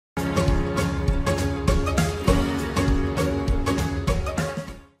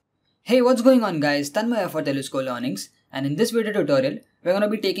Hey, what's going on guys? Tanmay for Telusko Learnings, and in this video tutorial, we're going to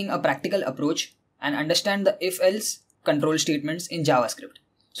be taking a practical approach and understand the if-else control statements in JavaScript.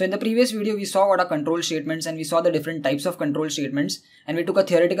 So in the previous video, we saw what are control statements and we saw the different types of control statements and we took a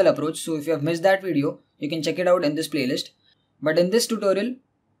theoretical approach. So if you have missed that video, you can check it out in this playlist. But in this tutorial,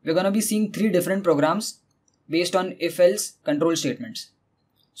 we're going to be seeing 3 different programs based on if-else control statements.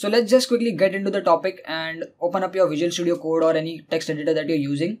 So let's just quickly get into the topic and open up your Visual Studio Code or any text editor that you're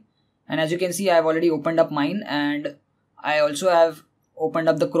using. And as you can see, I've already opened up mine and I also have opened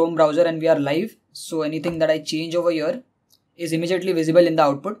up the Chrome browser and we are live. So anything that I change over here is immediately visible in the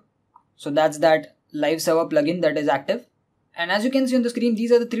output. So that's that live server plugin that is active. And as you can see on the screen,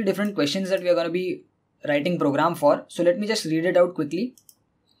 these are the 3 different questions that we are going to be writing program for. So let me just read it out quickly.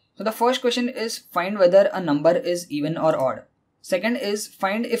 So the first question is find whether a number is even or odd. Second is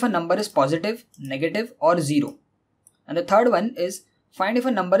find if a number is positive, negative or 0. And the third one is find if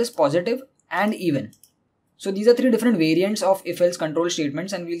a number is positive and even. So these are 3 different variants of if-else control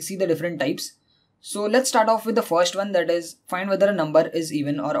statements and we'll see the different types. So let's start off with the first one, that is find whether a number is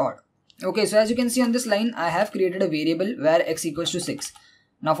even or odd. Okay, so as you can see on this line, I have created a variable where x equals to 6.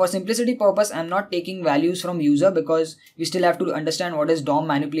 Now for simplicity purpose, I'm not taking values from user because we still have to understand what is DOM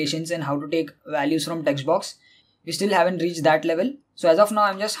manipulations and how to take values from text box. We still haven't reached that level. So as of now,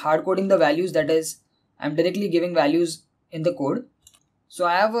 I'm just hard coding the values, that is I'm directly giving values in the code. So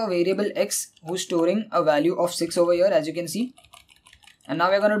I have a variable x who's storing a value of 6 over here, as you can see. And now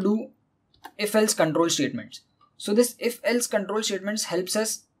we're going to do if-else control statements. So this if-else control statements helps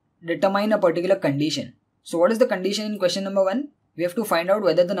us determine a particular condition. So what is the condition in question number 1? We have to find out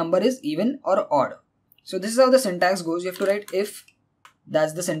whether the number is even or odd. So this is how the syntax goes. You have to write if,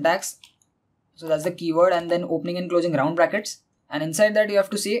 that's the syntax. So that's the keyword and then opening and closing round brackets. And inside that you have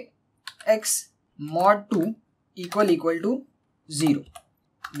to say x mod 2 equal to 0.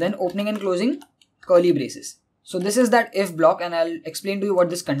 Then opening and closing curly braces. So this is that if block and I'll explain to you what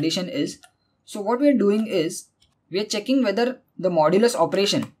this condition is. So what we are doing is we are checking whether the modulus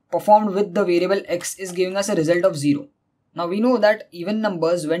operation performed with the variable x is giving us a result of 0. Now we know that even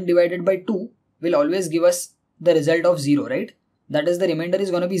numbers when divided by 2 will always give us the result of 0, right? That is, the remainder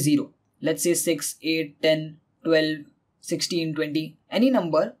is going to be 0. Let's say 6, 8, 10, 12, 16, 20. Any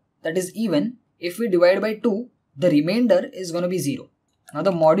number that is even, if we divide by 2, the remainder is going to be 0. Now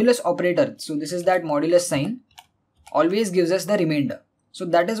the modulus operator, so this is that modulus sign, always gives us the remainder. So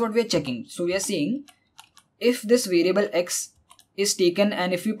that is what we are checking. So we are saying if this variable x is taken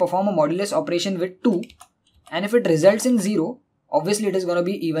and if we perform a modulus operation with 2 and if it results in 0, obviously it is going to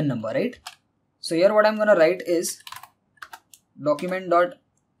be even number, right? So here what I'm going to write is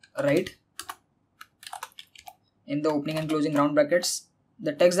document.write in the opening and closing round brackets.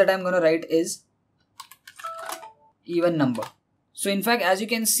 The text that I'm going to write is even number. So in fact, as you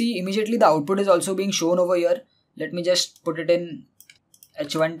can see, immediately the output is also being shown over here. Let me just put it in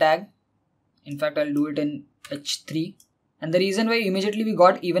h1 tag. In fact, I'll do it in h3. And the reason why immediately we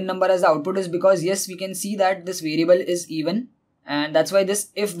got even number as the output is because yes, we can see that this variable is even and that's why this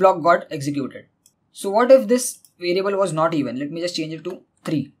if block got executed. So what if this variable was not even? Let me just change it to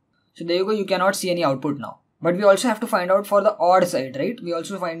 3. So there you go, you cannot see any output now. But we also have to find out for the odd side, right? We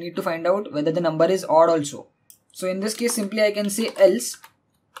also need to find out whether the number is odd also. So in this case, simply I can say else.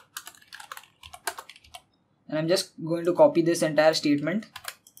 And I'm just going to copy this entire statement.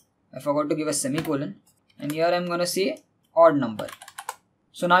 I forgot to give a semicolon. And here I'm going to say odd number.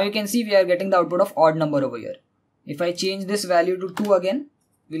 So now you can see we are getting the output of odd number over here. If I change this value to 2 again,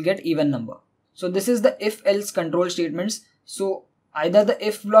 we'll get even number. So this is the if-else control statements. So either the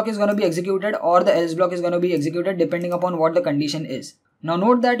if block is going to be executed or the else block is going to be executed depending upon what the condition is. Now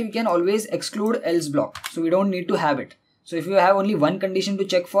note that we can always exclude else block. So we don't need to have it. So if you have only one condition to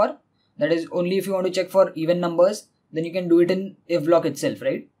check for, that is only if you want to check for even numbers, then you can do it in if block itself,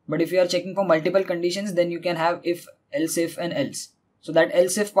 right? But if you are checking for multiple conditions, then you can have if, and else. So that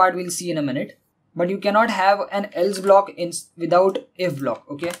else if part we'll see in a minute. But you cannot have an else block without if block,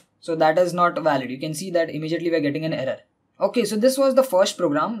 okay? So that is not valid. You can see that immediately we're getting an error. Okay, so this was the first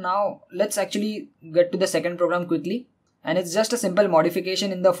program. Now let's actually get to the second program quickly. And it's just a simple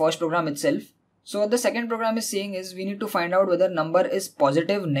modification in the first program itself. So what the second program is saying is we need to find out whether number is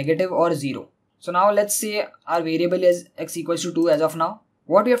positive, negative or 0. So now let's say our variable is x equals to 2 as of now.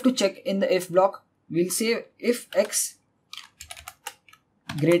 What we have to check in the if block, we'll say if x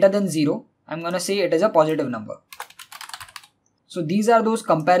greater than 0, I'm going to say it is a positive number. So these are those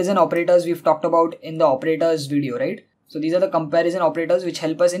comparison operators we've talked about in the operators video, right? So these are the comparison operators which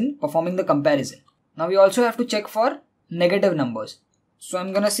help us in performing the comparison. Now we also have to check for negative numbers. So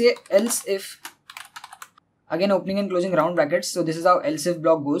I'm going to say else if Again, opening and closing round brackets. So this is how else if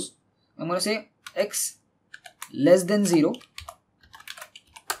block goes. I'm going to say x less than 0,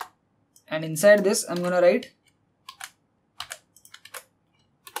 and inside this I'm going to write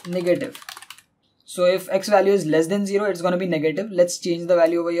negative. So if x value is less than 0, it's going to be negative. Let's change the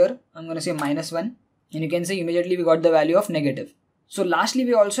value over here. I'm going to say -1, and you can see immediately we got the value of negative. So lastly,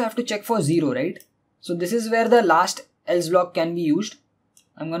 we also have to check for 0, right? So this is where the last else block can be used.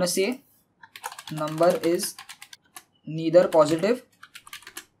 I'm going to say number is neither positive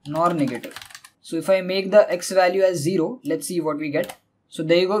nor negative. So if I make the x value as 0, let's see what we get. So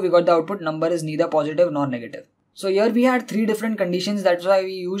there you go, we got the output, number is neither positive nor negative. So here we had 3 different conditions, that's why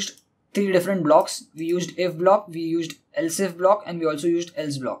we used 3 different blocks. We used if block, we used else if block, and we also used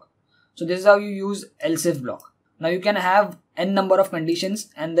else block. So this is how you use else if block. Now you can have n number of conditions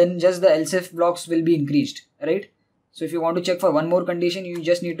and then just the else if blocks will be increased, right? So if you want to check for one more condition, you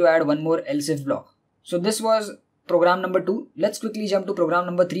just need to add one more else if block. So this was program number 2. Let's quickly jump to program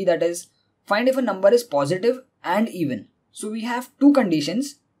number 3, that is find if a number is positive and even. So we have 2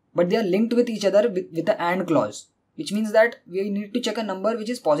 conditions, but they are linked with each other with the AND clause, which means that we need to check a number which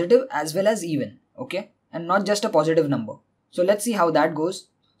is positive as well as even, okay? And not just a positive number. So let's see how that goes.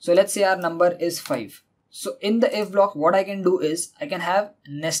 So let's say our number is 5. So in the if block, what I can do is I can have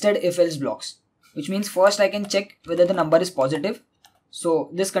nested if else blocks, which means first I can check whether the number is positive. So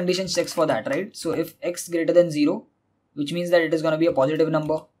this condition checks for that, right? So if x greater than 0, which means that it is going to be a positive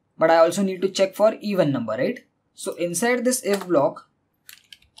number, but I also need to check for even number, right? So inside this if block,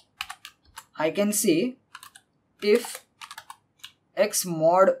 I can say if x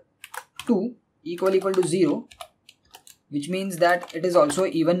mod 2 equal to 0, which means that it is also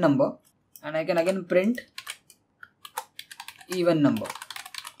an even number, and I can again print even number.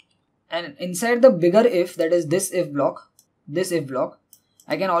 And inside the bigger if, that is this if block,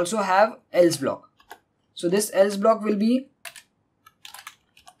 I can also have else block. So this else block will be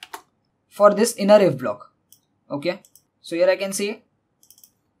for this inner if block, okay? So here I can say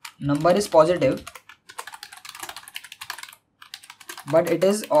number is positive, but it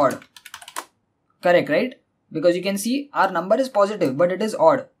is odd. Correct, right? Because you can see our number is positive, but it is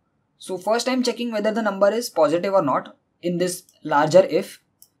odd. So first I'm checking whether the number is positive or not in this larger if.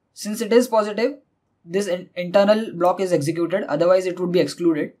 Since it is positive, this internal block is executed, otherwise it would be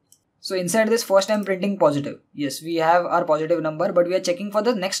excluded. So inside this, first I'm printing positive. Yes, we have our positive number, but we are checking for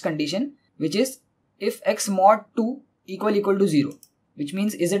the next condition, which is if x mod 2 equal to 0, which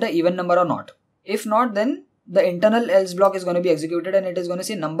means is it an even number or not? If not, then the internal else block is going to be executed and it is going to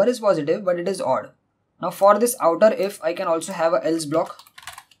say number is positive, but it is odd. Now for this outer if, I can also have a else block,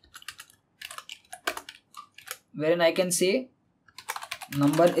 wherein I can say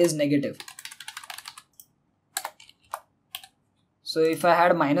number is negative. So if I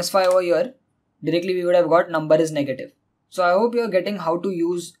had -5 over here, directly we would have got number is negative. So I hope you are getting how to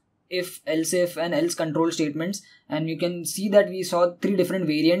use if, else if and else control statements, and you can see that we saw 3 different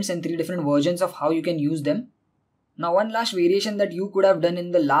variants and 3 different versions of how you can use them. Now one last variation that you could have done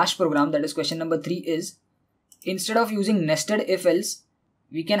in the last program, that is question number 3, is instead of using nested if else,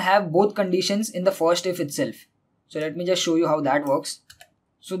 we can have both conditions in the first if itself. So let me just show you how that works.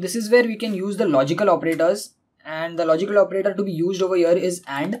 So this is where we can use the logical operators, and the logical operator to be used over here is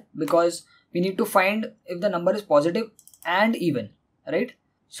AND, because we need to find if the number is positive and even, right?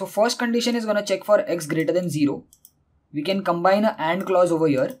 So first condition is going to check for x greater than 0. We can combine an AND clause over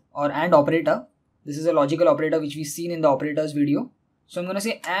here, or AND operator. This is a logical operator which we've seen in the operators video. So I'm going to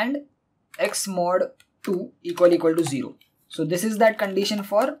say AND x mod 2 equal to 0. So this is that condition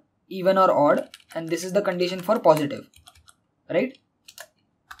for even or odd, and this is the condition for positive, right?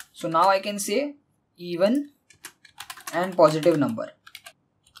 So now I can say even and positive number.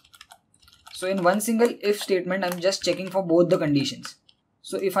 So in one single if statement, I'm just checking for both the conditions.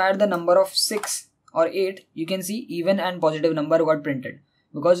 So if I had the number of 6 or 8, you can see even and positive number got printed,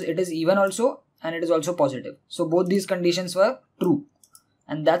 because it is even also and it is also positive. So both these conditions were true,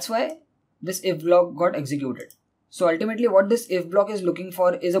 and that's why this if block got executed. So ultimately what this if block is looking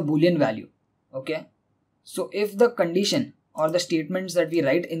for is a boolean value, okay? So if the condition or the statements that we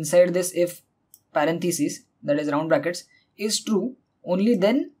write inside this if parentheses, that is round brackets, is true, only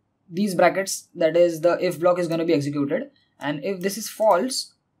then these brackets, that is the if block, is going to be executed. And if this is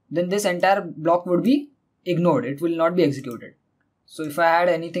false, then this entire block would be ignored, it will not be executed. So if I add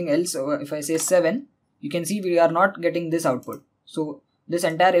anything else, or if I say 7, you can see we are not getting this output. So this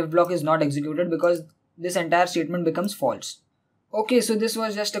entire if block is not executed because this entire statement becomes false. Okay, so this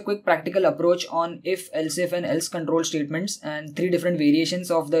was just a quick practical approach on if, else if and else control statements, and 3 different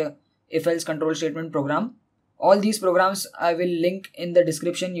variations of the if else control statement program. All these programs I will link in the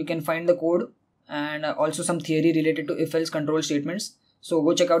description. You can find the code and also some theory related to if else control statements. So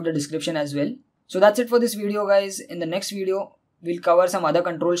go check out the description as well. So that's it for this video, guys. In the next video, we'll cover some other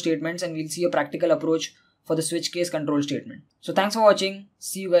control statements and we'll see a practical approach for the switch case control statement. So thanks for watching.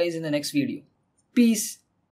 See you guys in the next video. Peace.